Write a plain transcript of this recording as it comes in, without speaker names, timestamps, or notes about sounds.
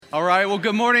All right, well,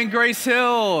 good morning, Grace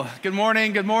Hill. Good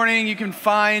morning, good morning. You can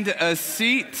find a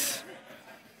seat.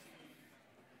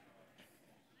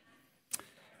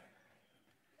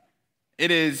 It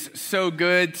is so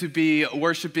good to be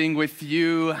worshiping with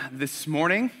you this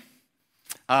morning.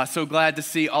 So glad to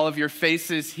see all of your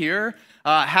faces here.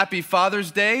 Happy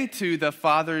Father's Day to the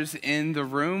fathers in the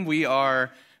room. We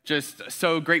are just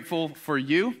so grateful for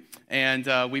you,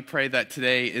 and we pray that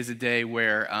today is a day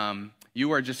where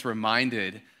you are just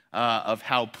reminded of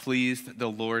how pleased the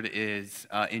Lord is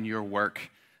in your work,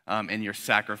 in your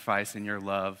sacrifice, in your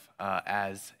love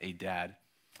as a dad.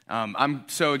 I'm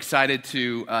so excited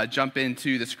to jump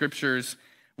into the scriptures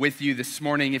with you this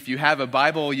morning. If you have a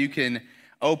Bible, you can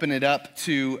open it up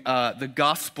to the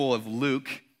Gospel of Luke.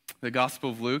 The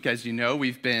Gospel of Luke, as you know,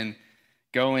 we've been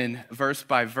going verse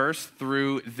by verse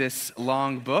through this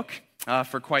long book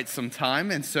for quite some time.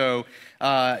 And so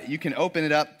you can open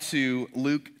it up to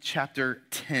Luke chapter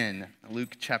 10.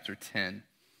 Luke chapter 10.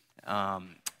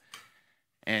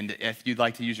 And if you'd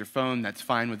like to use your phone, that's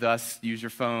fine with us. Use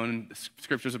your phone. The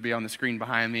scriptures will be on the screen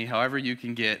behind me. However you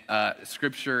can get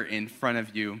scripture in front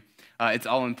of you.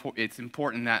 It's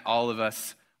important that all of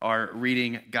us are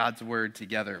reading God's word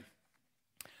together.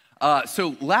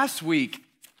 So last week,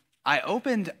 I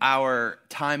opened our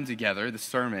time together, the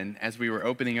sermon, as we were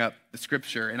opening up the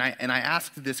scripture, and I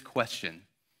asked this question.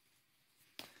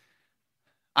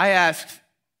 I asked,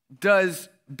 does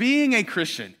being a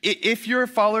Christian, if you're a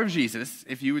follower of Jesus,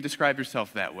 if you would describe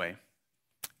yourself that way,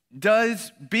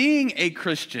 does being a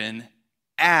Christian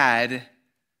add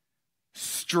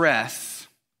stress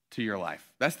to your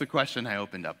life? That's the question I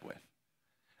opened up with.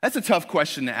 That's a tough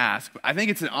question to ask, but I think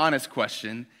it's an honest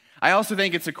question. I also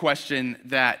think it's a question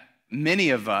that many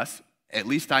of us, at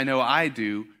least I know I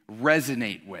do,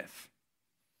 resonate with.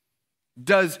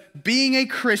 Does being a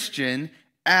Christian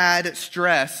add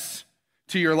stress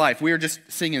to your life? We were just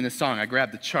singing this song. I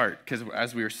grabbed the chart because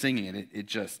as we were singing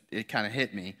it, it kind of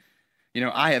hit me. You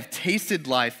know, I have tasted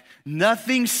life.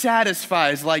 Nothing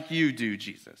satisfies like you do,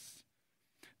 Jesus.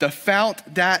 The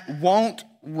fount that won't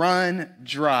run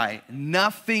dry.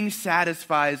 Nothing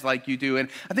satisfies like you do. And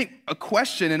I think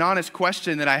an honest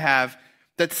question that I have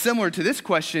that's similar to this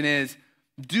question is,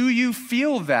 do you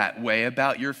feel that way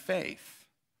about your faith?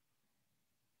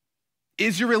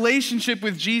 Is your relationship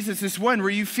with Jesus this one where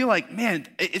you feel like, man,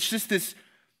 it's just this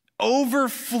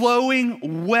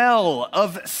overflowing well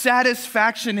of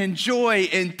satisfaction and joy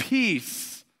and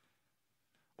peace?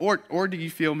 Or do you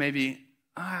feel maybe,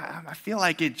 I feel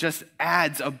like it just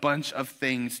adds a bunch of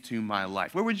things to my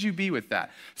life? Where would you be with that?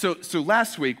 So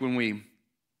last week when we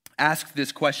asked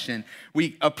this question,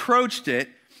 we approached it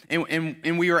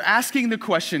and we were asking the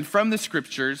question from the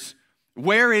scriptures,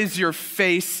 where is your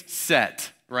face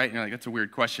set? Right? And you're like, that's a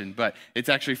weird question, but it's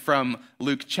actually from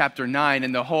Luke chapter 9,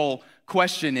 and the whole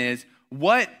question is,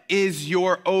 what is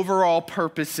your overall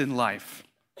purpose in life?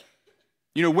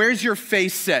 You know, where's your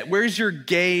face set? Where's your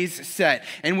gaze set?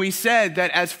 And we said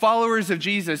that as followers of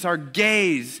Jesus, our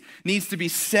gaze needs to be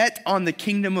set on the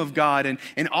kingdom of God,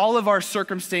 and all of our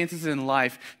circumstances in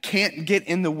life can't get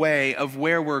in the way of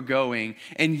where we're going.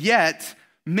 And yet,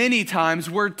 many times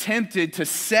we're tempted to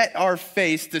set our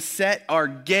face, to set our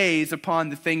gaze upon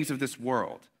the things of this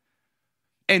world.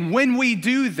 And when we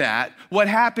do that, what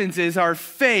happens is our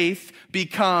faith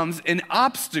becomes an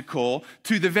obstacle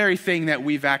to the very thing that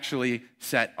we've actually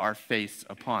set our face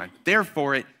upon.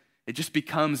 Therefore, it just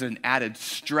becomes an added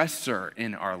stressor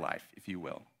in our life, if you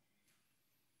will.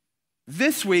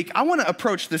 This week, I want to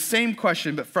approach the same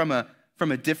question, but from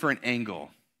a different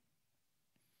angle.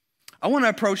 I want to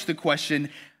approach the question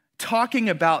talking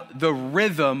about the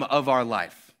rhythm of our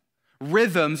life.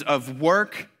 Rhythms of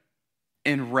work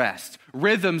and rest.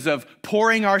 Rhythms of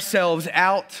pouring ourselves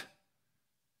out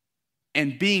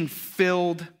and being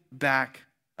filled back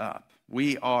up.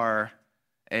 We are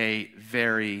a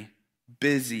very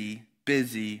busy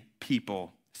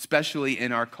people, especially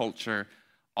in our culture.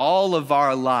 All of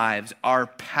our lives are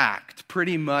packed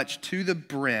pretty much to the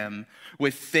brim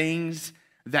with things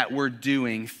that we're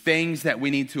doing, things that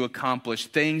we need to accomplish,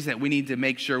 things that we need to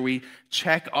make sure we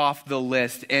check off the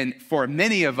list. And for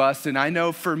many of us, and I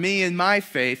know for me in my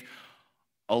faith,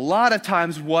 a lot of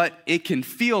times what it can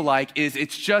feel like is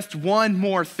it's just one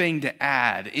more thing to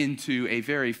add into a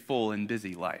very full and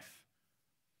busy life.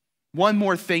 One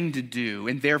more thing to do,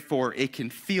 and therefore it can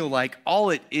feel like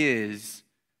all it is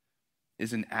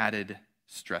an added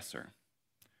stressor.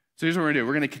 So here's what we're going to do.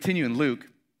 We're going to continue in Luke.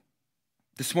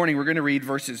 This morning, we're going to read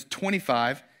verses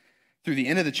 25 through the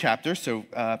end of the chapter, so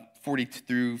 40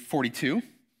 through 42.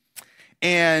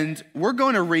 And we're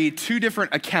going to read two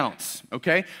different accounts,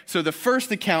 okay? So the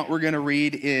first account we're going to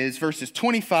read is verses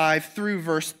 25 through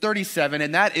verse 37,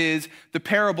 and that is the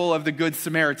parable of the Good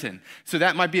Samaritan. So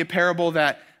that might be a parable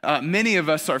that many of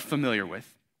us are familiar with.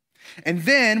 And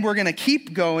then we're going to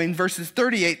keep going, verses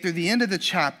 38 through the end of the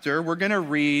chapter. We're going to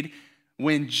read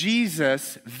when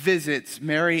Jesus visits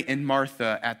Mary and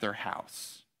Martha at their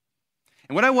house.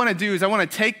 And what I want to do is I want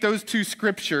to take those two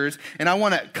scriptures and I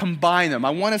want to combine them. I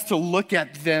want us to look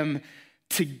at them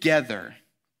together.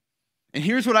 And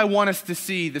here's what I want us to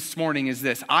see this morning is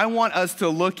this. I want us to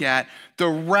look at the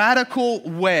radical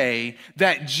way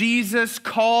that Jesus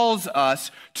calls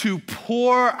us to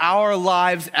pour our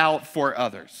lives out for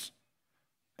others.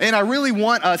 And I really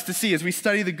want us to see as we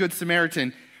study the Good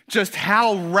Samaritan just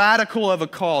how radical of a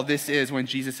call this is when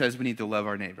Jesus says we need to love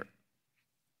our neighbor.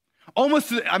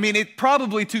 It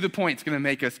probably to the point it's going to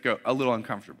make us go a little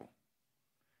uncomfortable.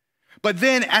 But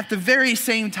then at the very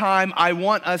same time, I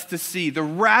want us to see the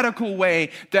radical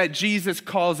way that Jesus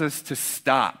calls us to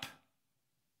stop,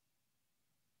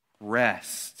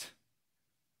 rest,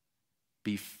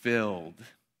 be filled,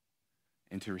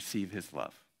 and to receive his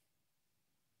love.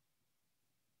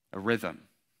 A rhythm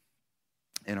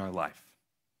in our life.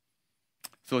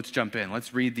 So let's jump in.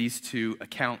 Let's read these two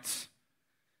accounts.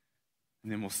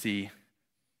 And then we'll see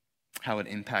how it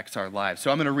impacts our lives.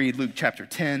 So I'm going to read Luke chapter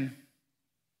 10,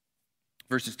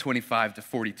 verses 25 to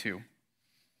 42.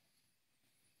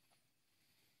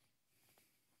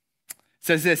 It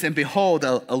says this, and behold,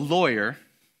 a lawyer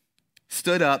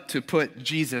stood up to put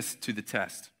Jesus to the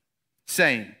test,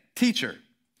 saying, Teacher,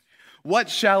 what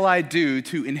shall I do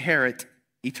to inherit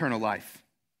eternal life?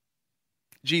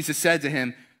 Jesus said to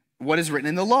him, What is written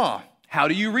in the law? How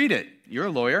do you read it? You're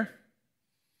a lawyer.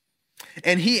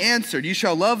 And he answered, You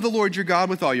shall love the Lord your God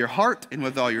with all your heart and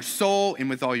with all your soul and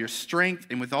with all your strength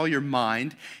and with all your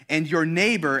mind, and your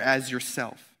neighbor as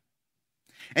yourself.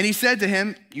 And he said to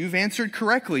him, You've answered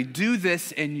correctly. Do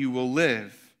this and you will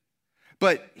live.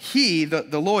 But he,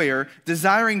 the lawyer,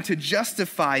 desiring to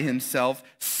justify himself,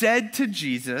 said to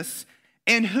Jesus,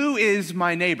 And who is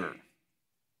my neighbor?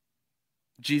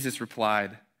 Jesus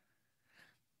replied,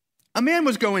 A man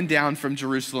was going down from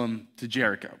Jerusalem to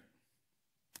Jericho.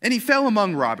 And he fell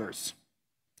among robbers,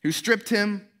 who stripped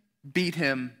him, beat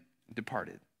him, and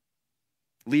departed,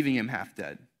 leaving him half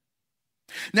dead.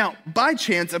 Now, by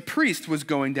chance, a priest was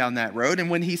going down that road,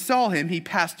 and when he saw him, he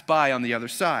passed by on the other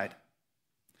side.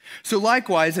 So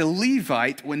likewise, a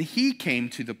Levite, when he came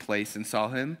to the place and saw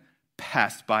him,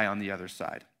 passed by on the other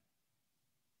side.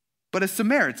 But a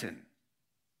Samaritan,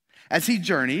 as he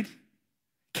journeyed,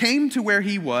 came to where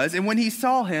he was, and when he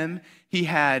saw him, he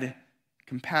had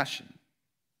compassion.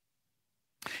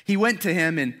 He went to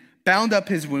him and bound up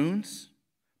his wounds,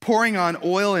 pouring on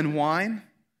oil and wine.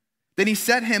 Then he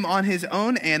set him on his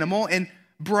own animal and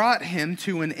brought him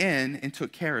to an inn and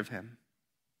took care of him.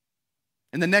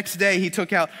 And the next day he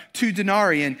took out 2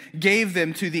 denarii and gave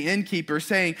them to the innkeeper,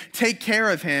 saying, Take care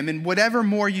of him, and whatever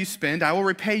more you spend, I will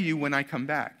repay you when I come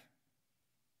back.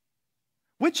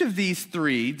 Which of these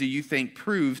 3 do you think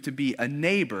proved to be a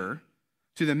neighbor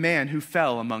to the man who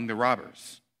fell among the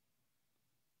robbers?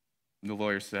 The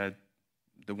lawyer said,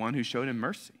 The one who showed him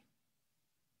mercy.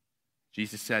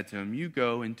 Jesus said to him, You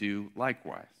go and do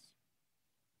likewise.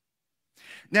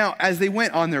 Now, as they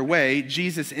went on their way,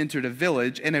 Jesus entered a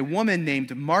village, and a woman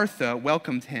named Martha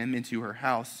welcomed him into her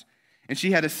house. And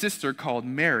she had a sister called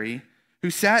Mary, who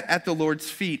sat at the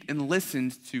Lord's feet and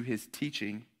listened to his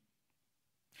teaching.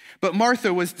 But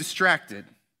Martha was distracted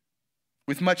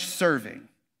with much serving.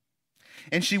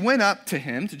 And she went up to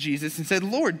him, to Jesus, and said,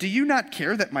 Lord, do you not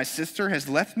care that my sister has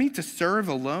left me to serve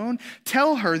alone?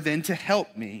 Tell her then to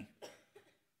help me.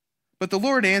 But the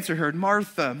Lord answered her,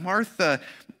 Martha, Martha,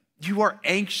 you are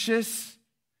anxious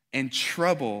and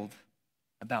troubled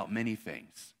about many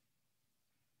things.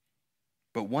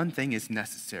 But one thing is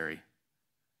necessary.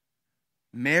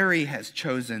 Mary has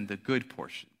chosen the good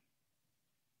portion,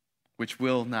 which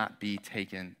will not be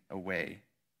taken away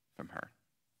from her.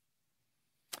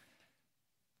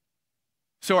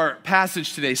 So our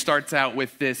passage today starts out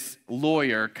with this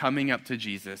lawyer coming up to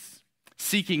Jesus,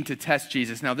 seeking to test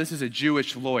Jesus. Now, this is a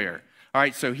Jewish lawyer. All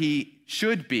right, so he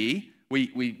should be,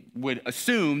 we would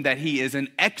assume that he is an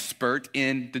expert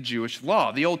in the Jewish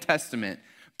law, the Old Testament,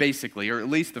 basically, or at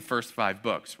least the first 5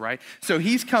 books, right? So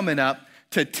he's coming up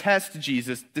to test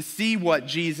Jesus, to see what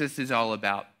Jesus is all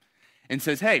about, and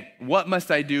says, hey, what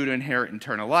must I do to inherit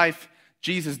eternal life?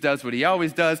 Jesus does what he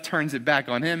always does, turns it back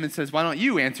on him and says, why don't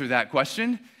you answer that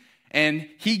question? And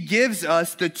he gives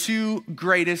us the 2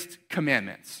 greatest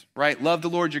commandments, right? Love the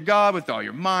Lord your God with all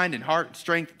your mind and heart and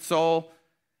strength and soul,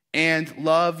 and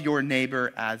love your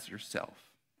neighbor as yourself.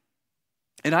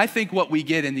 And I think what we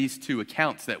get in these two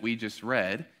accounts that we just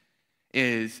read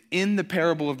is in the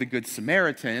parable of the Good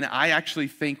Samaritan, I actually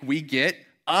think we get,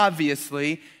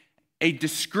 obviously, a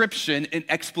description, an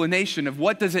explanation of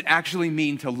what does it actually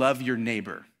mean to love your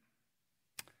neighbor.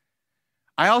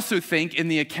 I also think in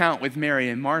the account with Mary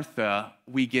and Martha,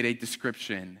 we get a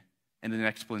description and an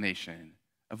explanation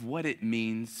of what it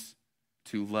means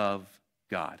to love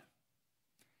God.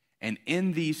 And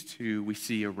in these two, we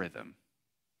see a rhythm,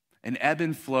 an ebb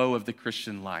and flow of the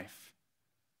Christian life,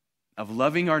 of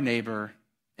loving our neighbor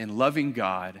and loving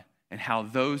God, and how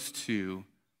those two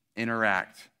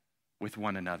interact with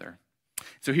one another.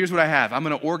 So here's what I have. I'm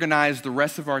going to organize the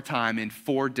rest of our time in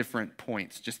 4 different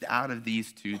points, just out of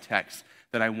these 2 texts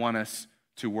that I want us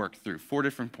to work through. 4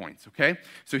 different points, okay?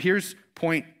 So here's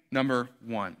point number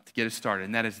 1 to get us started,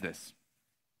 and that is this.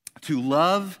 To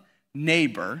love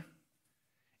neighbor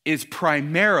is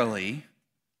primarily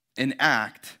an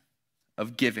act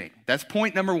of giving. That's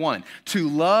point number 1. To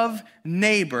love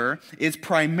neighbor is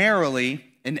primarily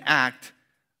an act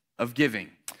of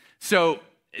giving. So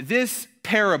this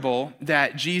parable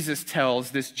that Jesus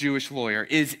tells this Jewish lawyer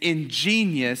is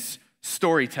ingenious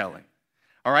storytelling.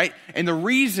 All right? And the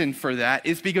reason for that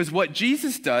is because what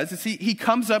Jesus does is he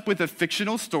comes up with a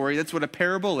fictional story. That's what a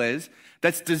parable is.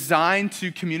 That's designed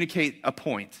to communicate a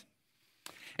point.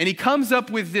 And he comes up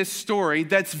with this story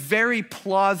that's very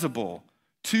plausible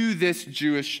to this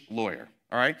Jewish lawyer.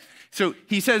 All right? So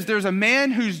he says there's a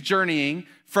man who's journeying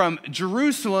from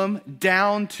Jerusalem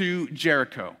down to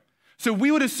Jericho. So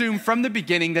we would assume from the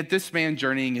beginning that this man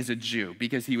journeying is a Jew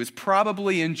because he was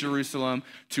probably in Jerusalem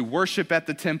to worship at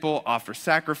the temple, offer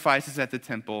sacrifices at the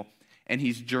temple, and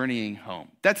he's journeying home.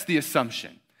 That's the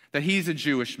assumption, that he's a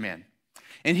Jewish man.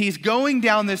 And he's going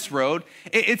down this road.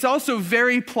 It's also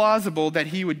very plausible that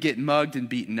he would get mugged and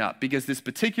beaten up because this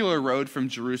particular road from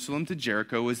Jerusalem to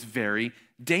Jericho was very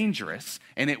dangerous,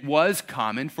 and it was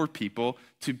common for people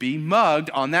to be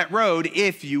mugged on that road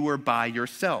if you were by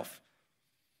yourself.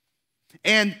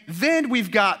 And then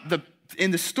we've got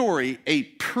in the story, a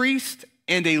priest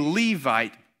and a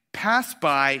Levite pass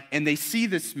by and they see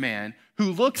this man who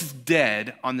looks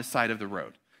dead on the side of the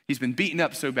road. He's been beaten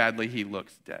up so badly he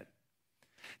looks dead.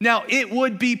 Now, it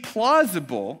would be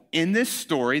plausible in this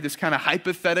story, this kind of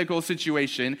hypothetical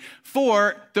situation,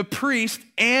 for the priest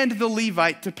and the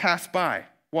Levite to pass by.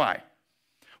 Why?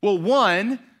 Well,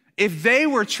 one, if they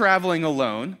were traveling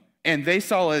alone and they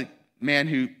saw a man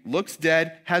who looks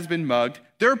dead, has been mugged,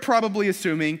 they're probably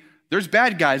assuming there's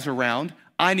bad guys around.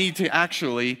 I need to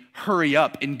actually hurry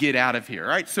up and get out of here,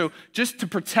 right? So just to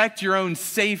protect your own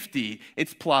safety,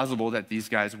 it's plausible that these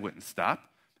guys wouldn't stop.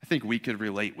 I think we could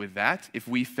relate with that if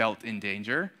we felt in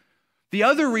danger. The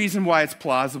other reason why it's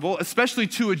plausible, especially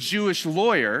to a Jewish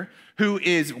lawyer who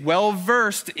is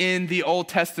well-versed in the Old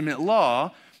Testament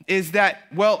law, is that,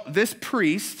 well, this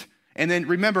priest, and then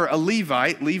remember a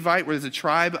Levite was a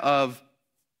tribe of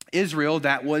Israel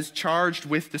that was charged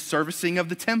with the servicing of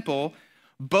the temple.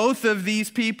 Both of these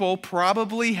people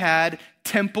probably had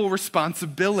temple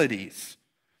responsibilities.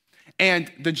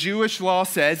 And the Jewish law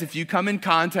says if you come in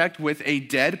contact with a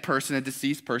dead person, a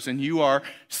deceased person, you are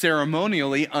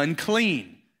ceremonially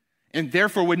unclean and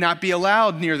therefore would not be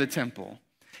allowed near the temple.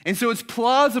 And so it's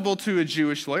plausible to a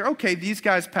Jewish lawyer, okay, these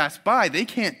guys pass by. They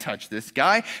can't touch this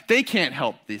guy. They can't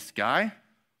help this guy.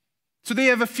 So they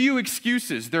have a few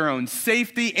excuses, their own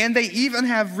safety, and they even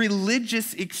have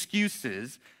religious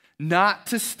excuses not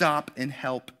to stop and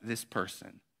help this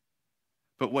person.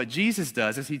 But what Jesus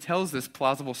does is he tells this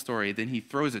plausible story, then he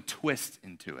throws a twist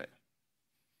into it.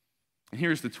 And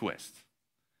here's the twist.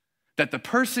 That the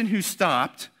person who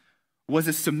stopped was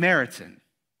a Samaritan.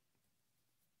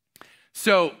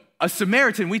 So a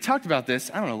Samaritan, we talked about this,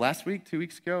 I don't know, last week, 2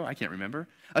 weeks ago, I can't remember.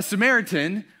 A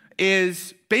Samaritan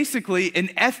is basically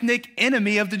an ethnic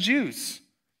enemy of the Jews.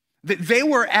 They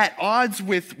were at odds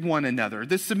with one another.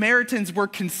 The Samaritans were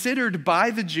considered by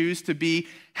the Jews to be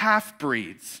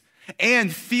half-breeds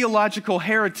and theological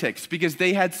heretics because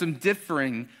they had some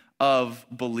differing of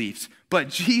beliefs. But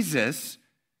Jesus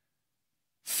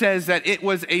says that it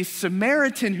was a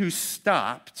Samaritan who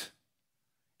stopped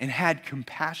and had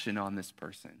compassion on this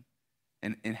person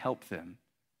and helped them.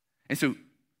 And so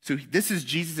this is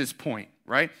Jesus' point,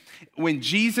 right? When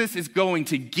Jesus is going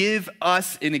to give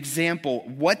us an example,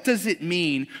 what does it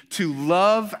mean to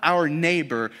love our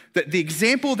neighbor? The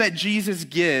example that Jesus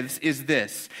gives is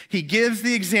this. He gives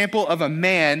the example of a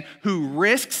man who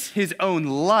risks his own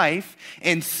life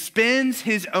and spends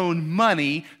his own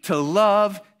money to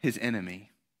love his enemy.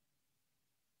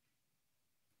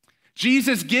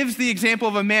 Jesus gives the example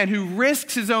of a man who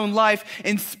risks his own life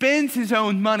and spends his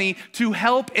own money to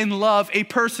help and love a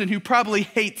person who probably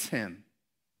hates him.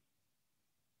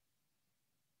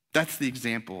 That's the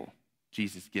example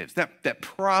Jesus gives. That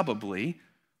probably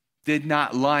did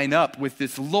not line up with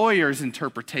this lawyer's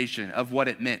interpretation of what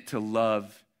it meant to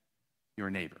love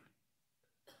your neighbor.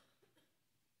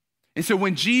 And so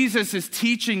when Jesus is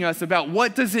teaching us about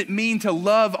what does it mean to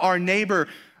love our neighbor,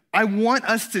 I want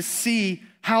us to see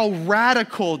how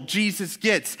radical Jesus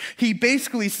gets. He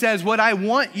basically says, what I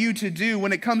want you to do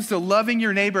when it comes to loving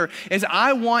your neighbor is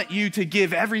I want you to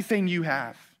give everything you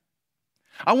have.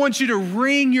 I want you to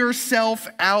wring yourself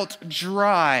out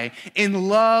dry in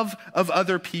love of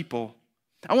other people.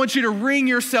 I want you to wring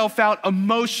yourself out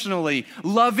emotionally,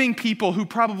 loving people who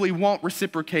probably won't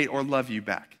reciprocate or love you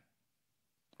back,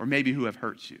 or maybe who have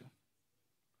hurt you.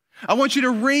 I want you to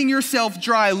wring yourself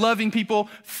dry, loving people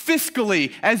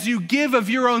fiscally as you give of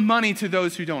your own money to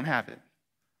those who don't have it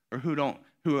or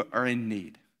who are in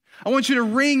need. I want you to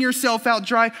wring yourself out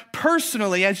dry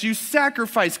personally as you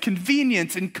sacrifice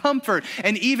convenience and comfort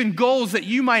and even goals that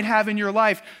you might have in your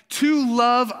life to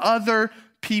love other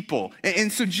people.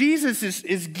 And so Jesus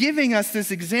is giving us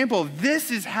this example. This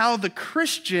is how the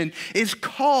Christian is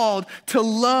called to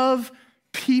love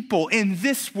people in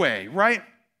this way, right?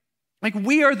 Like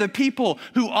we are the people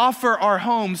who offer our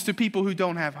homes to people who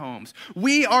don't have homes.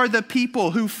 We are the people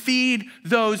who feed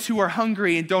those who are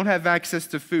hungry and don't have access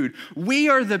to food. We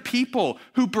are the people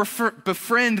who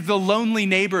befriend the lonely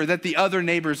neighbor that the other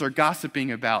neighbors are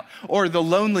gossiping about, or the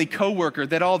lonely coworker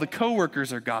that all the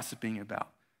coworkers are gossiping about.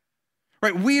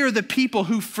 Right? We are the people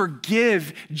who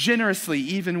forgive generously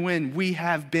even when we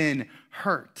have been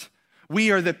hurt. We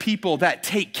are the people that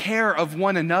take care of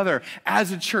one another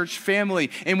as a church family.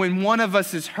 And when one of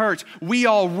us is hurt, we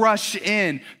all rush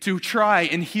in to try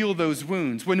and heal those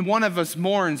wounds. When one of us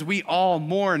mourns, we all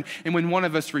mourn. And when one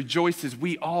of us rejoices,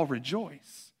 we all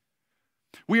rejoice.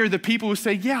 We are the people who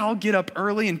say, yeah, I'll get up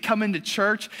early and come into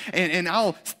church and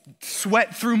I'll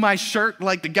sweat through my shirt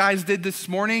like the guys did this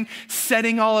morning,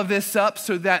 setting all of this up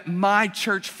so that my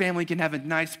church family can have a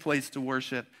nice place to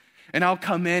worship. And I'll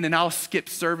come in and I'll skip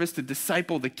service to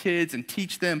disciple the kids and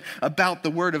teach them about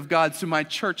the Word of God so my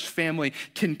church family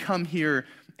can come here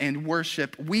and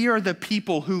worship. We are the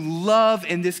people who love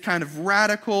in this kind of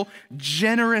radical,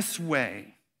 generous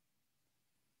way.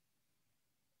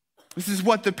 This is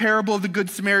what the parable of the Good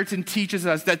Samaritan teaches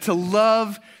us, that to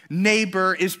love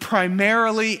neighbor is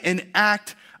primarily an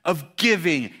act of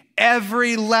giving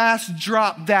every last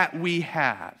drop that we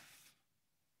have.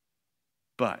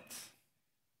 But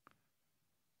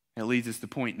it leads us to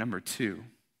point number 2,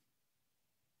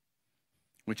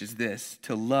 which is this: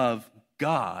 to love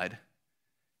God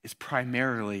is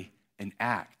primarily an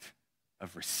act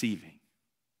of receiving.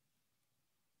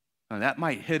 Now, that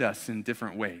might hit us in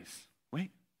different ways.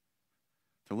 Wait,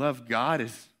 to love God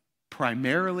is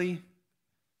primarily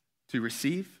to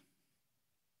receive?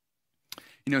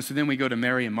 You know, so then we go to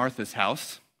Mary and Martha's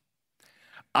house.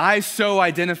 I so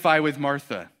identify with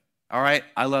Martha, all right?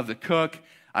 I love to cook.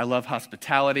 I love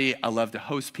hospitality. I love to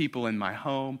host people in my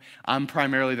home. I'm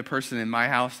primarily the person in my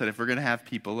house that if we're going to have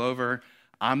people over,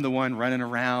 I'm the one running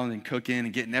around and cooking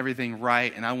and getting everything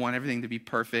right, and I want everything to be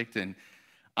perfect. And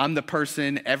I'm the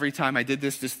person, every time I did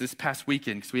this just this past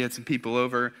weekend, because we had some people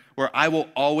over, where I will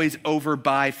always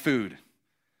overbuy food.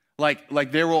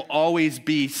 Like there will always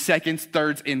be seconds,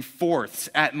 thirds, and fourths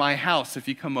at my house if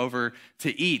you come over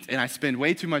to eat. And I spend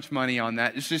way too much money on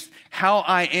that. It's just how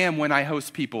I am when I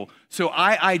host people. So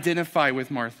I identify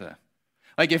with Martha.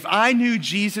 Like if I knew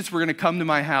Jesus were going to come to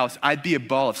my house, I'd be a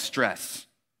ball of stress.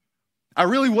 I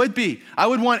really would be. I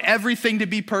would want everything to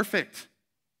be perfect.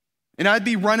 And I'd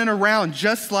be running around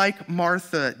just like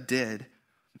Martha did.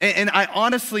 And I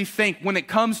honestly think when it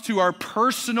comes to our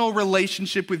personal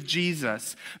relationship with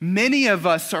Jesus, many of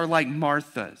us are like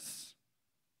Marthas.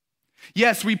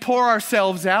 Yes, we pour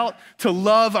ourselves out to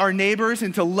love our neighbors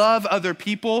and to love other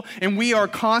people, and we are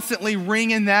constantly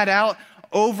wringing that out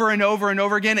over and over and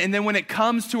over again. And then when it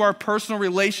comes to our personal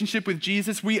relationship with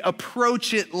Jesus, we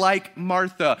approach it like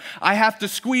Martha. I have to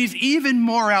squeeze even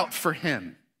more out for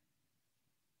him.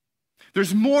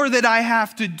 There's more that I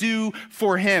have to do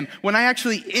for him. When I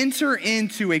actually enter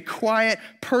into a quiet,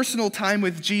 personal time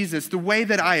with Jesus, the way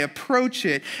that I approach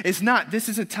it is not, this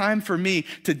is a time for me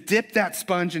to dip that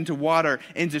sponge into water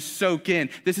and to soak in.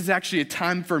 This is actually a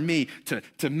time for me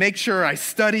to make sure I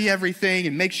study everything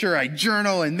and make sure I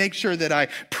journal and make sure that I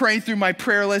pray through my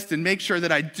prayer list and make sure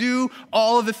that I do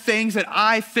all of the things that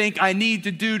I think I need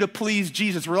to do to please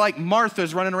Jesus. We're like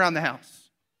Marthas running around the house.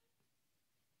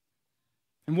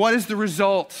 And what is the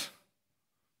result?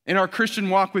 in our Christian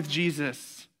walk with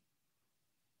Jesus.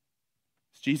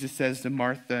 Jesus says to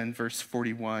Martha in verse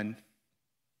 41,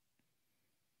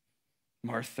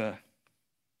 Martha,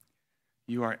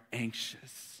 you are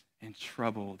anxious and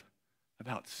troubled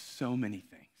about so many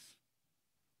things.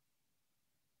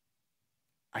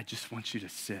 I just want you to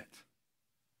sit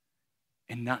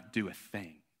and not do a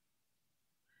thing.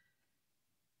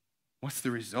 What's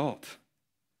the result?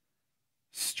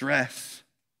 Stress,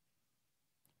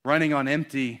 running on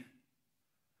empty,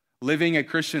 living a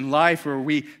Christian life where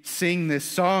we sing this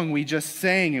song we just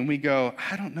sang and we go,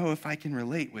 I don't know if I can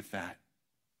relate with that.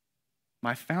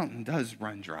 My fountain does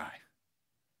run dry.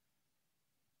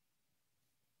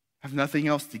 I have nothing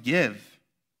else to give.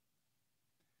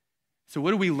 So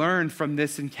what do we learn from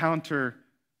this encounter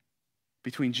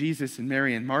between Jesus and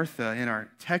Mary and Martha in our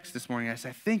text this morning? As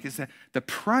I think is that the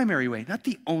primary way, not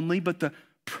the only, but the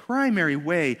primary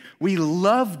way we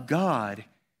love God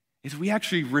is we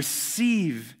actually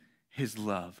receive his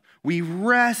love. We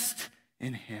rest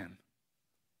in him.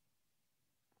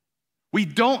 We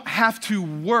don't have to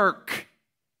work.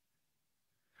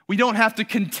 We don't have to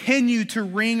continue to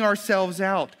wring ourselves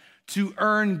out to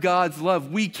earn God's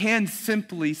love. We can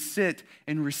simply sit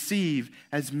and receive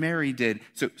as Mary did.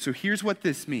 So here's what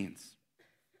this means.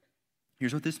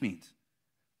 Here's what this means.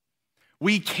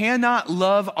 We cannot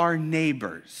love our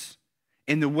neighbors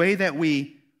in the way that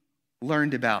we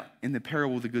learned about in the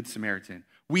parable of the Good Samaritan.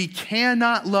 We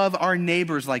cannot love our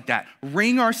neighbors like that,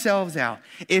 wring ourselves out,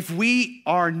 if we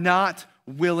are not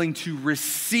willing to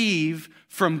receive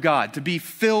from God, to be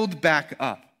filled back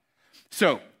up.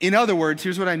 So, in other words,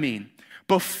 here's what I mean.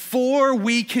 Before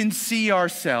we can see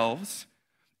ourselves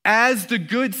as the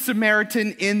Good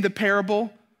Samaritan in the parable,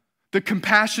 the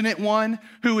compassionate one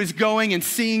who is going and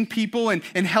seeing people and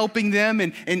helping them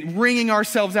and wringing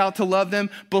ourselves out to love them,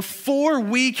 before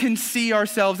we can see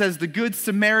ourselves as the Good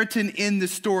Samaritan in the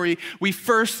story, we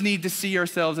first need to see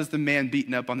ourselves as the man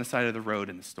beaten up on the side of the road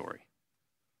in the story.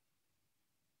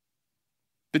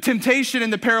 The temptation in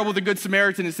the parable of the Good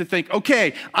Samaritan is to think,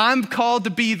 okay, I'm called to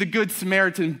be the Good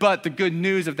Samaritan, but the good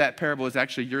news of that parable is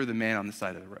actually you're the man on the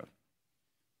side of the road.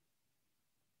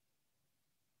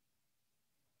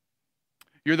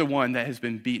 You're the one that has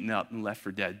been beaten up and left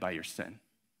for dead by your sin.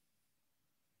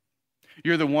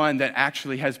 You're the one that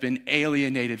actually has been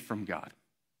alienated from God.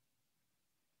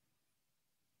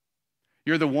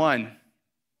 You're the one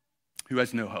who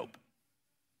has no hope.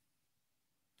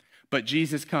 But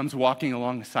Jesus comes walking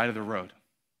along the side of the road.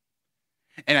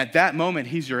 And at that moment,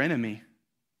 he's your enemy.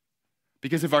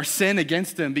 Because of our sin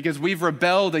against him, because we've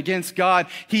rebelled against God,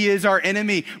 he is our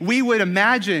enemy. We would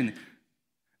imagine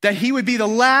that he would be the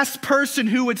last person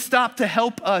who would stop to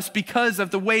help us because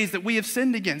of the ways that we have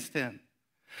sinned against him.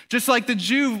 Just like the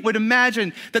Jew would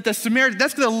imagine that the Samaritan,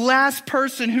 that's the last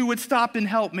person who would stop and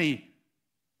help me.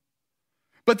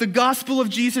 But the gospel of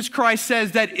Jesus Christ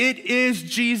says that it is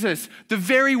Jesus, the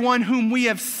very one whom we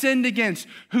have sinned against,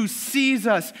 who sees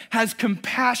us, has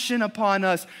compassion upon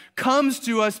us, comes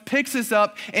to us, picks us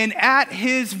up, and at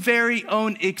his very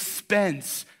own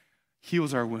expense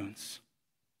heals our wounds.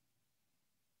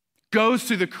 Goes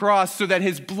to the cross so that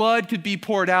his blood could be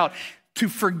poured out to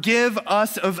forgive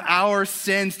us of our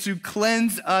sins, to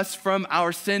cleanse us from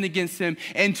our sin against him,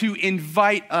 and to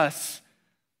invite us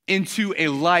into a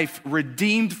life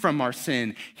redeemed from our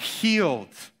sin, healed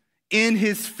in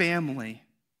his family.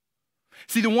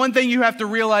 See, the one thing you have to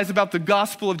realize about the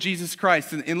gospel of Jesus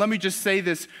Christ, and let me just say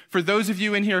this for those of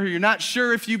you in here who you're not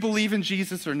sure if you believe in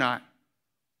Jesus or not.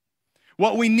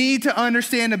 What we need to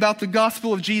understand about the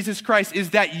gospel of Jesus Christ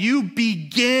is that you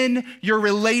begin your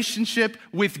relationship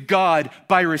with God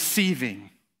by receiving.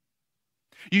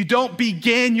 You don't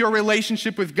begin your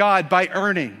relationship with God by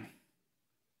earning.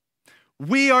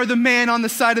 We are the man on the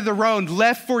side of the road,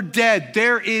 left for dead.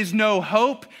 There is no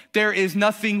hope. There is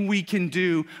nothing we can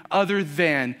do other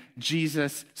than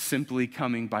Jesus simply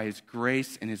coming by his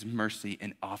grace and his mercy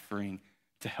and offering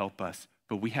to help us.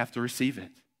 But we have to receive it.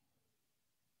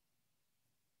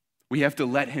 We have to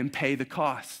let him pay the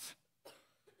cost.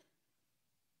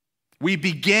 We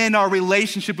begin our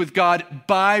relationship with God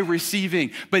by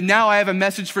receiving. But now I have a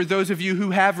message for those of you who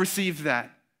have received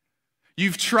that.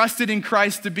 You've trusted in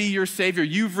Christ to be your Savior.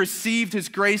 You've received his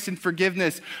grace and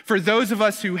forgiveness. For those of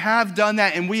us who have done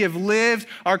that and we have lived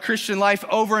our Christian life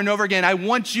over and over again, I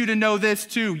want you to know this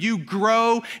too. You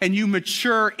grow and you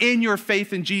mature in your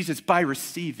faith in Jesus by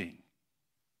receiving.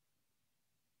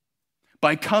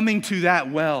 By coming to that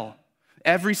well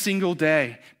every single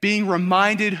day, being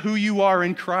reminded who you are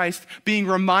in Christ, being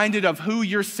reminded of who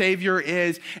your Savior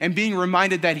is, and being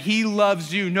reminded that he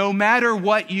loves you no matter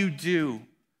what you do.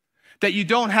 That you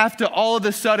don't have to all of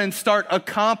a sudden start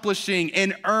accomplishing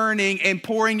and earning and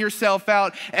pouring yourself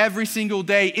out every single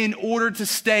day in order to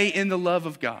stay in the love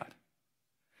of God.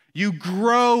 You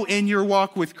grow in your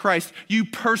walk with Christ. You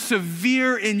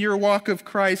persevere in your walk of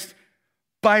Christ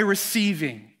by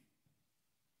receiving.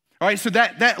 All right, so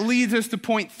that leads us to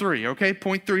point 3, okay?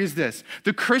 Point 3 is this.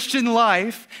 The Christian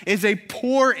life is a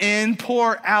pour in,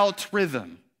 pour out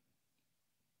rhythm.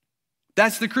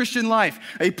 That's the Christian life,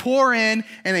 a pour in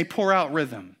and a pour out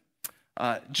rhythm.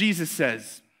 Jesus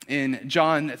says in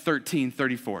John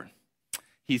 13:34,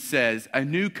 he says, "A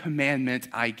new commandment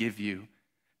I give you,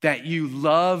 that you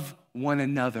love one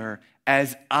another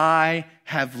as I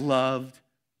have loved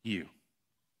you."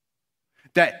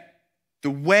 That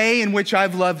the way in which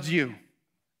I've loved you,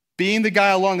 being the guy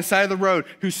along the side of the road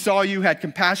who saw you, had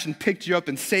compassion, picked you up,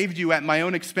 and saved you at my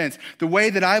own expense, the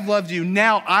way that I've loved you,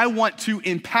 now I want to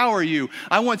empower you.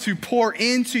 I want to pour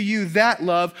into you that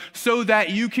love so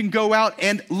that you can go out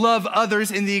and love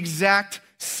others in the exact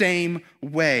same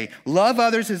way. Love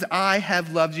others as I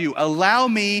have loved you. Allow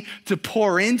me to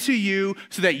pour into you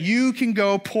so that you can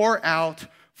go pour out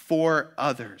for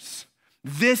others.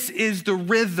 This is the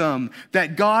rhythm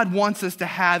that God wants us to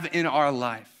have in our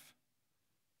life.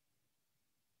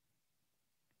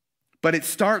 But it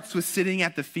starts with sitting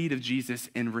at the feet of Jesus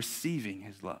and receiving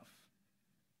his love.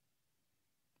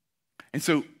 And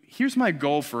so here's my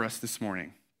goal for us this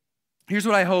morning. Here's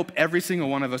what I hope every single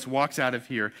one of us walks out of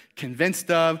here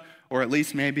convinced of, or at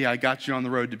least maybe I got you on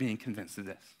the road to being convinced of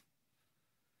this.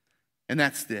 And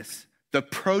that's this: the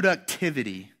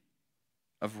productivity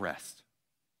of rest.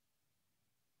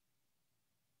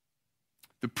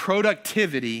 The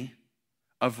productivity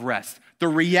of rest. The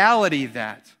reality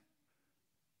that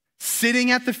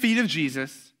sitting at the feet of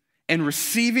Jesus and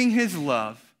receiving his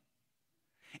love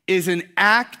is an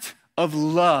act of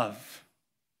love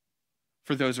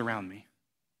for those around me.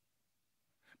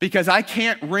 Because I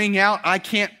can't wring out, I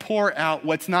can't pour out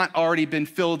what's not already been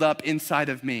filled up inside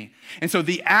of me. And so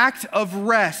the act of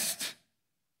rest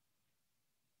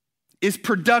is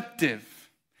productive.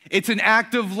 It's an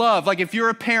act of love. Like if you're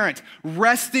a parent,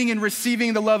 resting and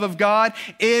receiving the love of God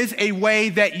is a way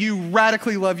that you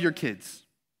radically love your kids.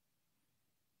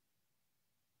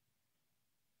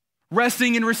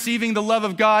 Resting and receiving the love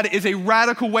of God is a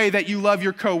radical way that you love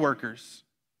your coworkers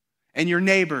and your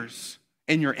neighbors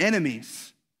and your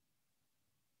enemies.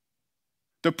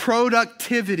 The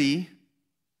productivity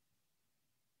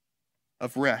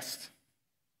of rest.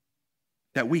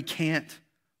 That we can't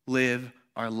live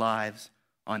our lives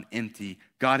on empty.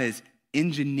 God has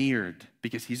engineered,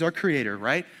 because he's our creator,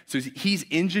 right? So he's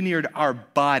engineered our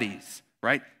bodies,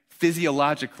 right?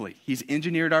 Physiologically, he's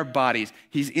engineered our bodies.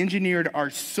 He's engineered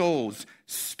our souls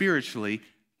spiritually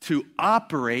to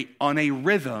operate on a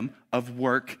rhythm of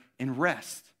work and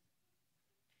rest.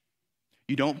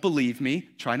 You don't believe me?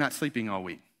 Try not sleeping all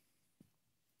week,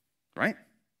 right?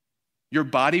 Your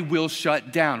body will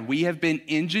shut down. We have been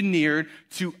engineered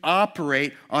to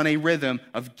operate on a rhythm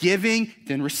of giving,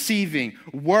 then receiving,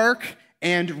 work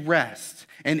and rest.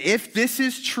 And if this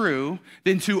is true,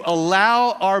 then to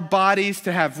allow our bodies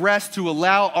to have rest, to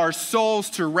allow our souls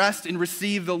to rest and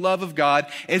receive the love of God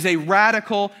is a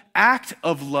radical act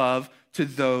of love to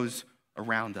those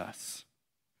around us.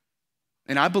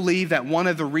 And I believe that one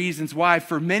of the reasons why,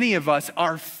 for many of us,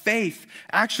 our faith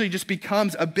actually just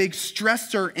becomes a big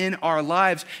stressor in our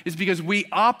lives is because we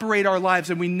operate our lives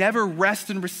and we never rest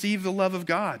and receive the love of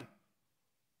God.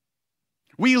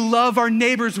 We love our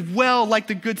neighbors well like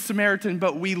the Good Samaritan,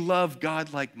 but we love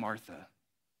God like Martha.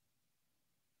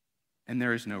 And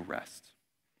there is no rest.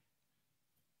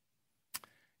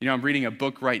 You know, I'm reading a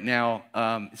book right now.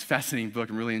 It's a fascinating book.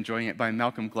 I'm really enjoying it, by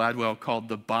Malcolm Gladwell, called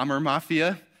The Bomber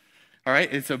Mafia. All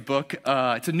right, it's a book.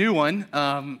 It's a new one.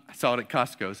 I saw it at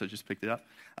Costco, so I just picked it up.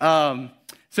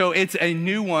 So it's a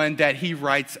new one that he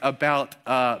writes about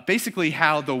basically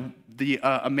how the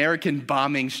American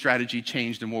bombing strategy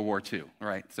changed in World War II. All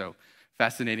right, so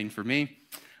fascinating for me.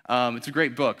 It's a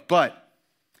great book. But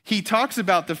he talks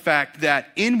about the fact that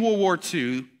in World War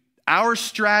II, our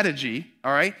strategy,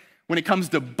 all right, when it comes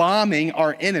to bombing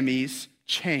our enemies,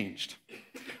 changed.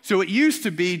 So it used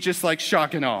to be just like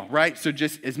shock and awe, right? So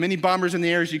just as many bombers in the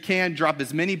air as you can, drop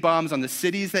as many bombs on the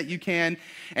cities that you can,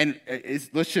 and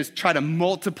let's just try to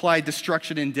multiply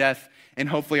destruction and death, and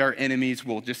hopefully our enemies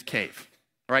will just cave,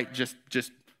 right? Just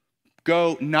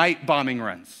go night bombing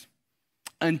runs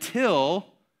until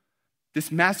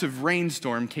this massive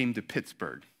rainstorm came to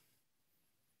Pittsburgh.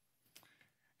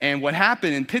 And what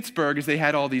happened in Pittsburgh is they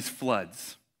had all these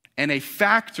floods, and a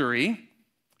factory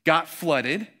got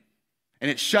flooded, and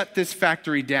it shut this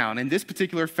factory down. And this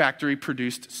particular factory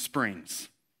produced springs.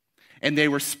 And they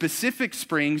were specific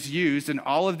springs used in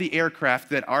all of the aircraft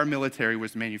that our military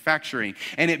was manufacturing.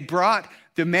 And it brought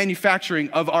the manufacturing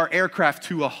of our aircraft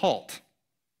to a halt.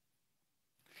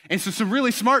 And so some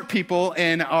really smart people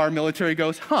in our military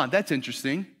goes, that's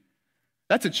interesting.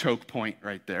 That's a choke point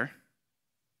right there.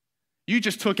 You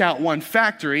just took out one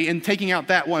factory, and taking out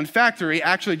that one factory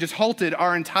actually just halted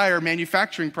our entire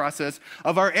manufacturing process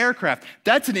of our aircraft.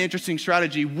 That's an interesting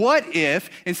strategy. What if,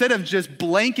 instead of just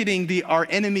blanketing our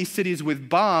enemy cities with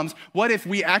bombs, what if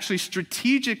we actually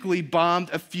strategically bombed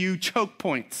a few choke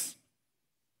points?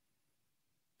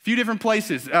 A few different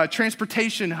places,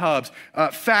 transportation hubs,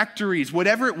 factories,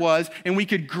 whatever it was, and we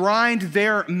could grind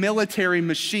their military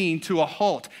machine to a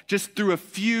halt just through a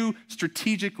few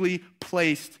strategically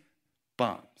placed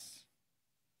bombs.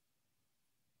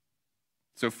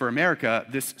 So for America,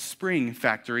 this spring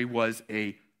factory was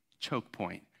a choke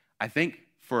point. I think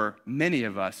for many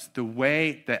of us, the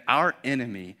way that our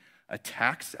enemy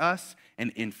attacks us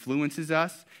and influences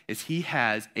us is he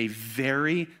has a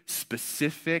very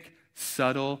specific,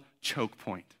 subtle choke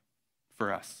point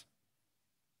for us.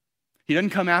 He doesn't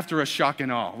come after us shock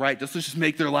and awe, right? Let's just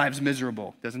make their lives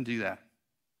miserable. Doesn't do that.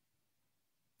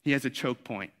 He has a choke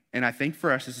point. And I think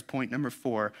for us, this is point number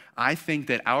 4, I think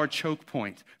that our choke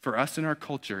point for us in our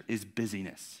culture is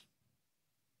busyness.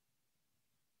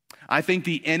 I think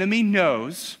the enemy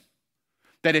knows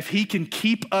that if he can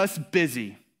keep us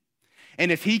busy,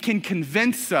 and if he can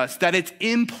convince us that it's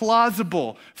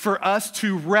implausible for us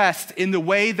to rest in the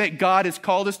way that God has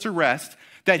called us to rest,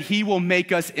 that he will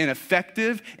make us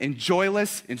ineffective and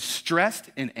joyless and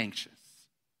stressed and anxious.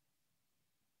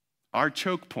 Our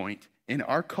choke point in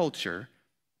our culture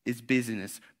is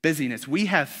busyness. We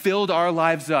have filled our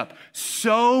lives up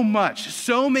so much,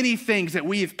 so many things that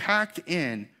we have packed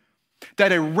in,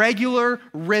 that a regular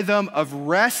rhythm of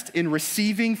rest and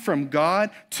receiving from God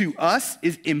to us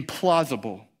is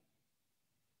implausible.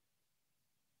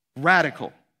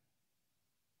 Radical.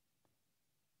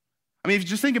 I mean, if you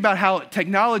just think about how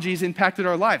technology has impacted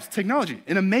our lives. Technology,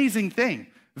 an amazing thing,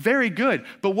 very good.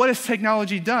 But what has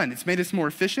technology done? It's made us more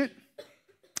efficient,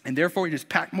 and therefore we just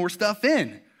pack more stuff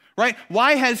in. Right?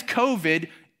 Why has COVID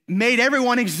made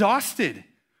everyone exhausted?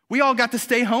 We all got to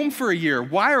stay home for a year.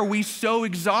 Why are we so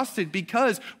exhausted?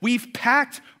 Because we've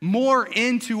packed more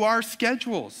into our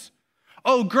schedules.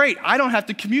 Oh, great, I don't have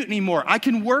to commute anymore. I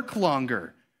can work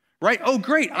longer. Right? Oh,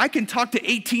 great, I can talk to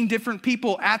 18 different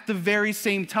people at the very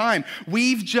same time.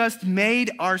 We've just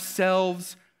made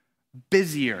ourselves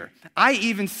busier. I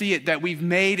even see it that we've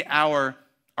made our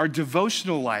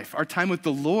devotional life, our time with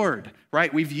the Lord,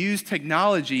 right? We've used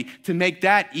technology to make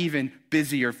that even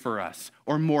busier for us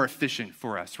or more efficient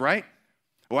for us, right?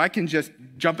 Well, I can just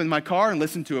jump in my car and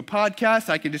listen to a podcast.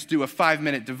 I can just do a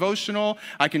 5-minute devotional.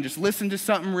 I can just listen to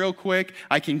something real quick.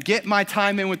 I can get my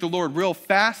time in with the Lord real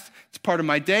fast. It's part of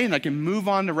my day, and I can move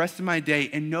on the rest of my day.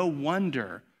 And no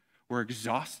wonder we're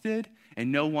exhausted,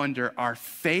 and no wonder our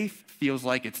faith feels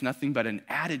like it's nothing but an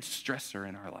added stressor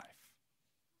in our life.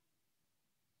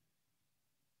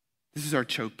 This is our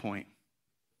choke point.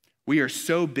 We are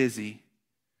so busy.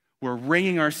 We're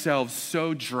wringing ourselves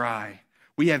so dry.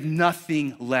 We have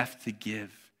nothing left to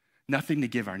give. Nothing to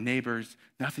give our neighbors,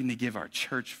 nothing to give our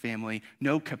church family,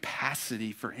 no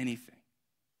capacity for anything.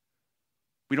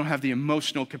 We don't have the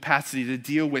emotional capacity to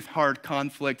deal with hard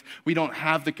conflict. We don't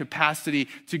have the capacity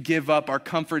to give up our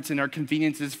comforts and our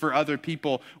conveniences for other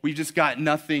people. We've just got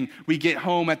nothing. We get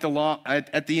home at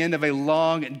the end of a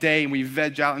long day and we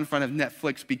veg out in front of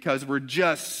Netflix because we're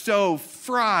just so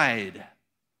fried.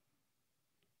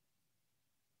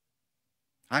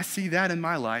 I see that in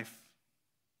my life.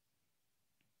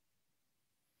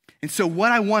 And so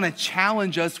what I want to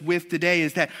challenge us with today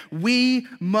is that we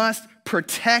must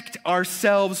protect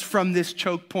ourselves from this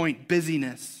choke point,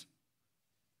 busyness.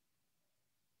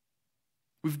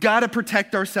 We've got to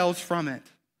protect ourselves from it.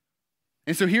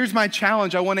 And so here's my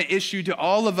challenge I want to issue to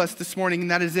all of us this morning,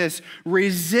 and that is this: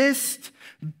 resist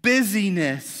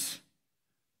busyness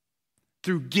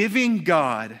through giving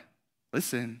God,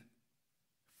 listen,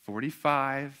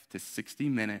 45 to 60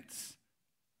 minutes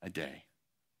a day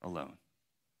alone.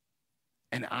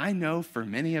 And I know for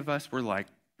many of us, we're like,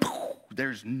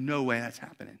 there's no way that's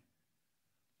happening.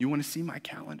 You want to see my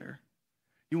calendar?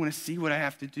 You want to see what I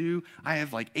have to do? I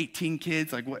have like 18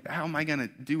 kids. Like, how am I going to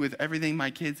do with everything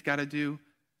my kids got to do?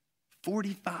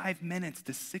 45 minutes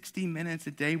to 60 minutes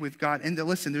a day with God. And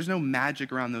listen, there's no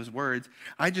magic around those words.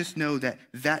 I just know that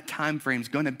that time frame is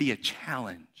going to be a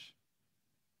challenge.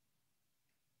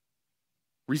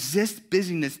 Resist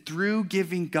busyness through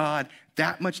giving God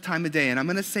that much time a day. And I'm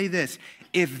going to say this: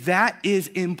 if that is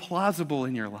implausible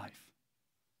in your life,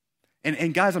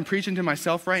 And guys, I'm preaching to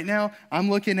myself right now. I'm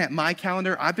looking at my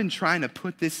calendar. I've been trying to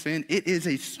put this in. It is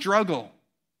a struggle.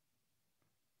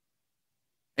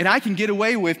 And I can get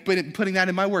away with putting that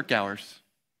in my work hours.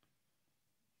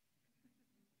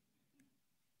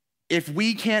 If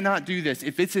we cannot do this,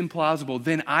 if it's implausible,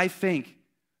 then I think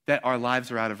that our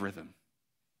lives are out of rhythm.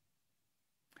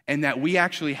 And that we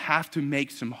actually have to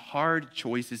make some hard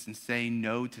choices and say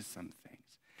no to some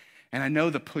things. And I know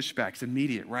the pushback's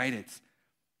immediate, right? It's,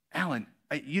 Alan,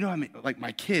 you know, I mean, like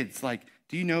my kids, like,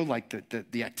 do you know, like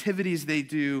the activities they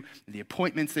do, the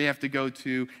appointments they have to go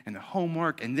to, and the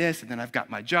homework, and this, and then I've got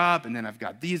my job, and then I've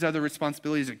got these other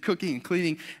responsibilities of cooking and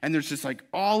cleaning, and there's just like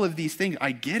all of these things.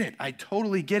 I get it. I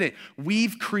totally get it.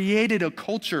 We've created a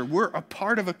culture. We're a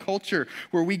part of a culture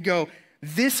where we go,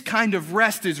 this kind of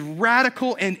rest is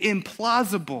radical and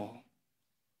implausible.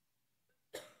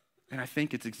 And I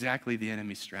think it's exactly the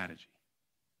enemy's strategy.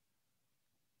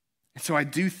 And so I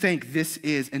do think this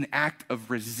is an act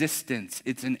of resistance.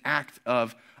 It's an act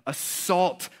of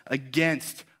assault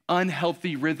against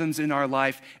unhealthy rhythms in our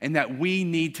life, and that we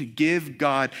need to give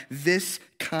God this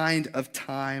kind of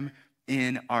time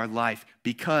in our life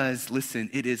because, listen,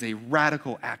 it is a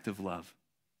radical act of love.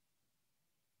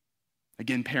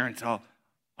 Again, parents, I'll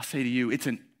say to you, it's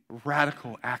a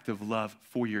radical act of love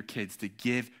for your kids to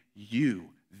give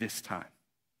you this time.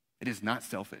 It is not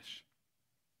selfish.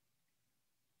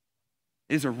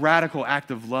 It is a radical act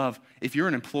of love. If you're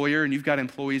an employer and you've got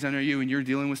employees under you and you're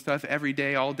dealing with stuff every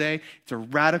day, all day, it's a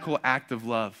radical act of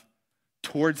love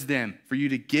towards them for you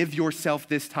to give yourself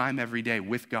this time every day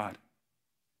with God.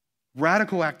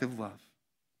 Radical act of love.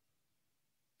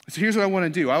 So here's what I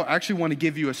want to do. I actually want to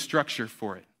give you a structure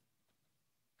for it.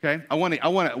 Okay?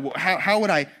 How would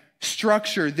I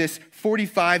structure this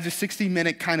 45 to 60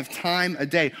 minute kind of time a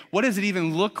day? What does it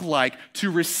even look like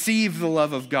to receive the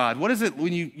love of God? What is it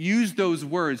when you use those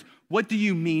words? What do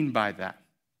you mean by that?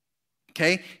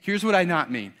 Okay, here's what I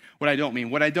don't mean. What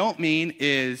I don't mean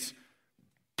is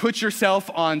put yourself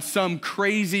on some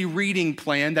crazy reading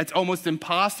plan that's almost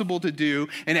impossible to do,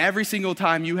 and every single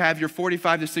time you have your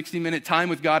 45 to 60 minute time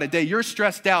with God a day, you're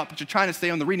stressed out, but you're trying to stay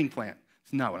on the reading plan.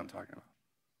 It's not what I'm talking about.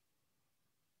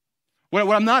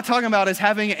 What I'm not talking about is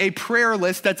having a prayer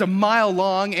list that's a mile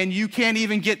long and you can't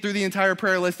even get through the entire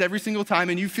prayer list every single time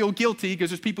and you feel guilty because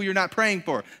there's people you're not praying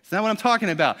for. It's not what I'm talking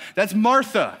about. That's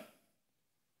Martha.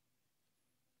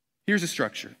 Here's a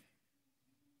structure.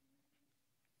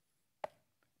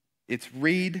 It's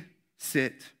read,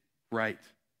 sit, write,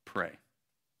 pray.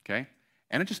 Okay?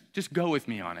 And just go with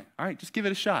me on it. All right? Just give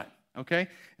it a shot. Okay?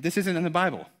 This isn't in the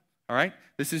Bible. All right?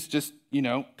 This is just,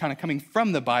 kind of coming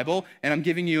from the Bible, and I'm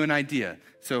giving you an idea.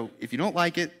 So if you don't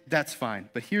like it, that's fine.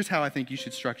 But here's how I think you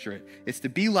should structure it. It's to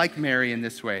be like Mary in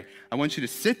this way. I want you to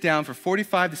sit down for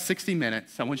 45 to 60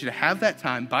 minutes. I want you to have that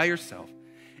time by yourself.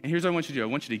 And here's what I want you to do. I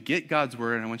want you to get God's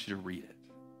word, and I want you to read it.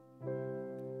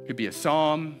 It could be a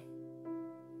psalm,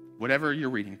 whatever you're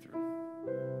reading through.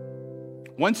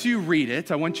 Once you read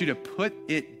it, I want you to put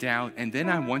it down, and then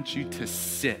I want you to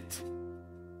sit.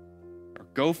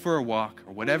 Go for a walk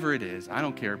or whatever it is. I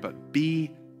don't care, but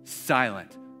be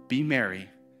silent. Be Mary.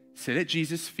 Sit at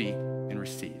Jesus' feet and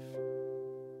receive.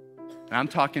 And I'm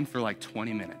talking for like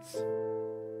 20 minutes.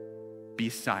 Be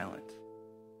silent.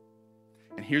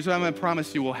 And here's what I'm going to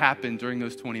promise you will happen during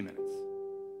those 20 minutes.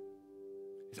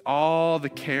 Is all the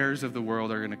cares of the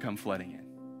world are going to come flooding in.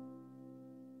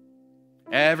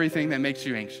 Everything that makes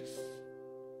you anxious.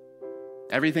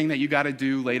 Everything that you got to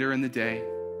do later in the day.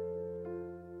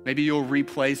 Maybe you'll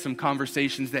replay some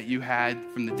conversations that you had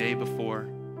from the day before.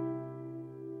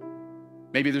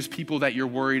 Maybe there's people that you're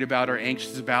worried about or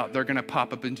anxious about. They're going to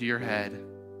pop up into your head.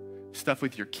 Stuff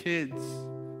with your kids,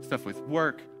 stuff with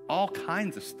work, all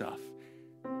kinds of stuff.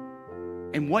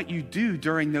 And what you do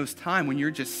during those times when you're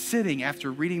just sitting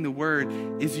after reading the word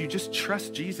is you just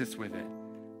trust Jesus with it.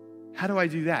 How do I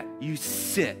do that? You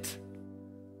sit.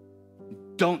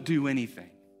 Don't do anything.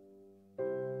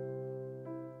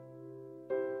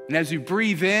 And as you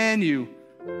breathe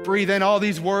in all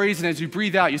these worries, and as you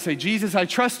breathe out, you say, Jesus, I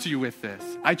trust you with this.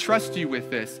 I trust you with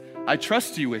this. I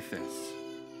trust you with this.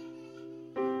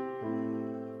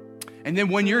 And then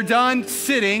when you're done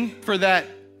sitting for that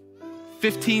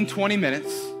 15, 20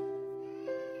 minutes,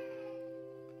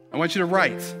 I want you to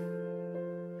write.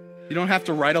 You don't have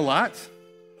to write a lot.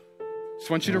 Just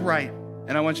want you to write.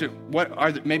 And I want you,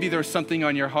 maybe there's something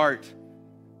on your heart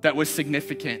that was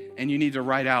significant and you need to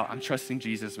write out, I'm trusting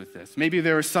Jesus with this. Maybe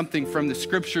there was something from the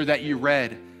scripture that you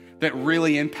read that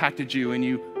really impacted you and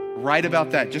you write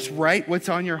about that. Just write what's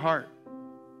on your heart.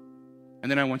 And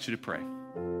then I want you to pray.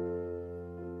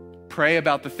 Pray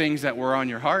about the things that were on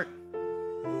your heart.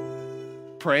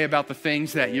 Pray about the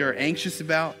things that you're anxious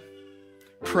about.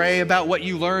 Pray about what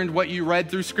you learned, what you read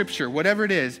through Scripture, whatever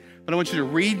it is. But I want you to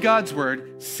read God's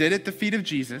word, sit at the feet of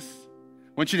Jesus.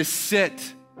 I want you to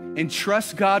sit and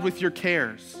trust God with your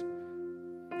cares.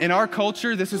 In our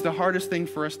culture, this is the hardest thing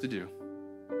for us to do,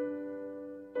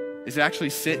 is actually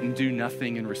sit and do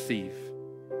nothing and receive.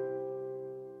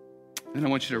 And I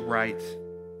want you to write,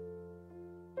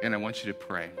 and I want you to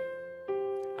pray.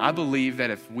 I believe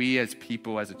that if we as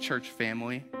people, as a church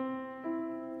family,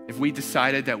 if we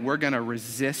decided that we're going to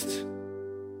resist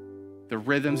the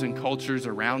rhythms and cultures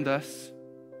around us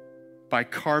by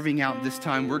carving out this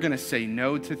time, we're going to say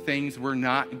no to things. We're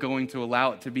not going to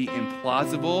allow it to be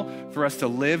implausible for us to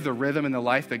live the rhythm and the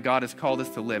life that God has called us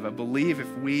to live. I believe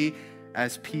if we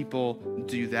as people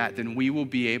do that, then we will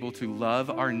be able to love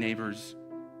our neighbors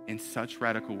in such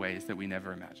radical ways that we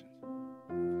never imagined.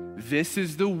 This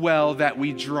is the well that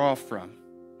we draw from.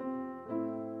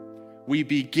 We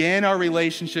begin our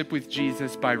relationship with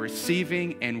Jesus by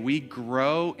receiving, and we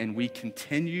grow and we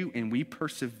continue and we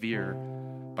persevere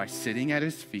by sitting at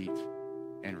his feet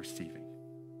and receiving.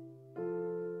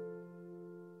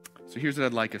 So here's what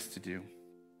I'd like us to do.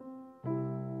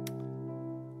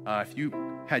 If you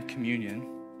had communion,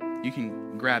 you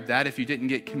can grab that. If you didn't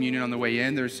get communion on the way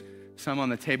in, there's some on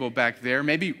the table back there.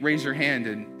 Maybe raise your hand,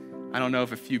 and I don't know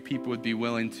if a few people would be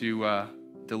willing to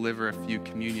deliver a few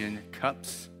communion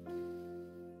cups.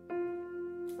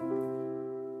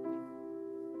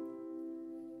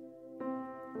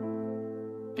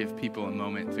 Give people a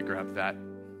moment to grab that.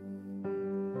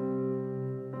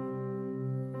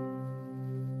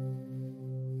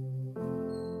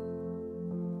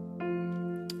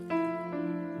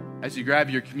 As you grab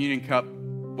your communion cup,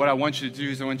 what I want you to do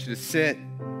is I want you to sit.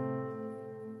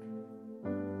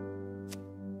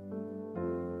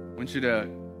 I want you to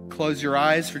close your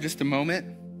eyes for just a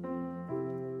moment.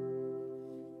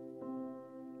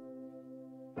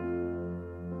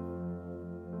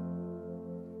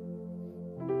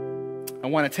 I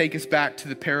want to take us back to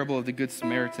the parable of the Good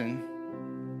Samaritan.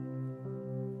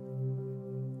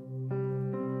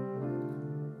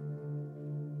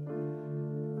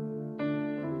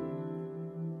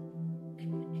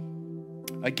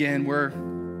 Again, we're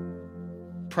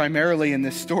primarily in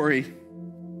this story,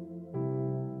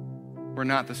 we're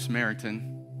not the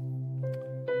Samaritan,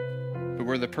 but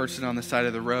we're the person on the side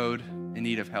of the road in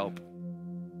need of help.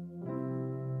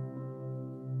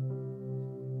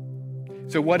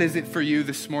 So what is it for you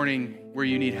this morning where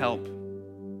you need help?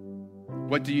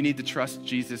 What do you need to trust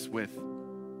Jesus with?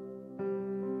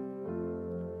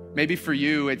 Maybe for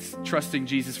you, it's trusting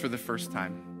Jesus for the first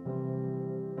time.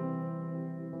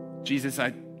 Jesus,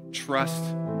 I trust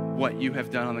what you have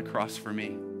done on the cross for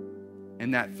me,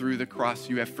 and that through the cross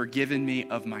you have forgiven me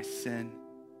of my sin,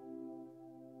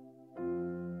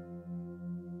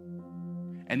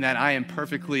 and that I am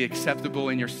perfectly acceptable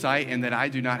in your sight, and that I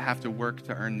do not have to work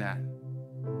to earn that.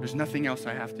 There's nothing else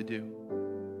I have to do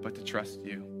but to trust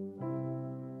you.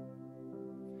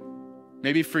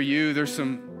 Maybe for you, there's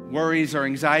some worries or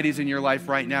anxieties in your life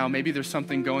right now. Maybe there's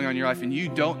something going on in your life and you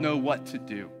don't know what to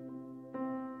do.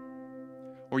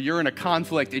 Or you're in a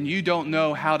conflict and you don't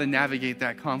know how to navigate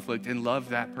that conflict and love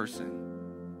that person.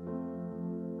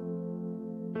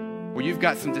 Or you've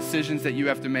got some decisions that you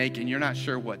have to make and you're not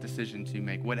sure what decision to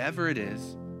make. Whatever it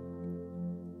is,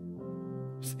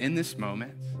 just in this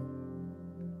moment,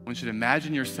 I want you to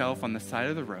imagine yourself on the side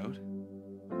of the road,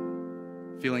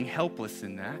 feeling helpless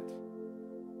in that.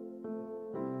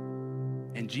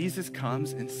 And Jesus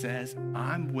comes and says,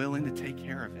 I'm willing to take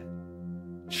care of it.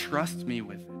 Trust me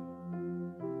with it.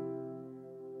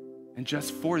 And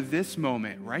just for this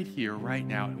moment, right here, right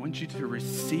now, I want you to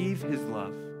receive his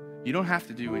love. You don't have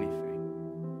to do anything.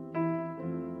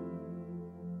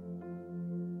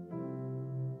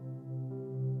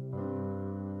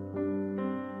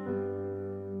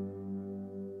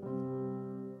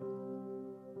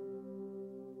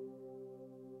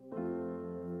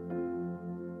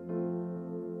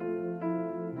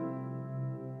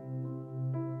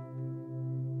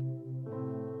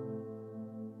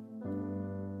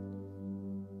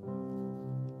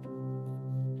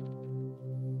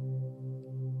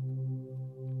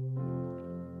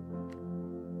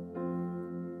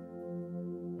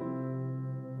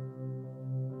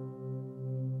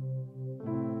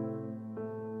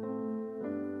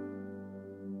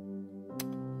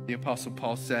 The Apostle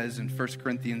Paul says in 1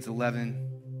 Corinthians 11,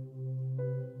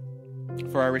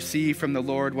 "For I received from the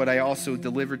Lord what I also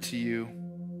delivered to you,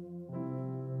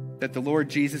 that the Lord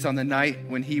Jesus on the night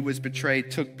when he was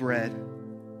betrayed took bread.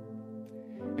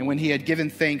 And when he had given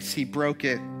thanks, he broke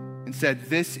it and said,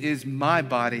 'This is my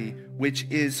body, which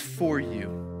is for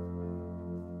you.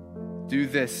 Do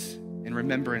this in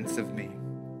remembrance of me.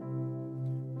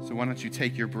 So why don't you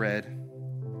take your bread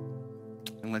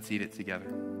and let's eat it together.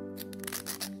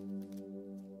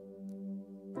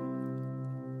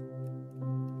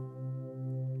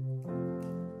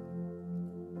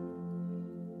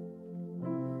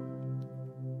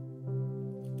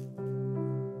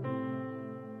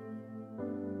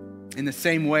 In the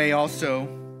same way also,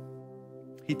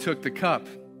 he took the cup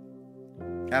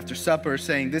after supper,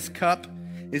 saying, "This cup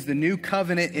is the new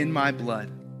covenant in my blood."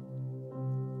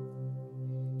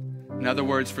 In other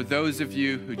words, for those of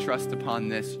you who trust upon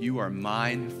this, you are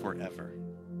mine forever.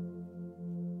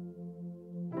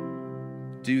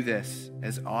 Do this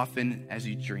as often as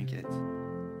you drink it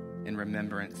in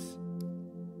remembrance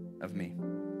of me.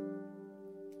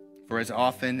 For as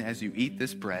often as you eat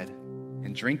this bread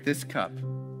and drink this cup,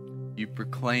 you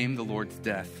proclaim the Lord's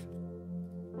death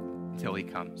until he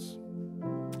comes.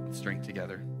 Let's drink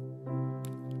together.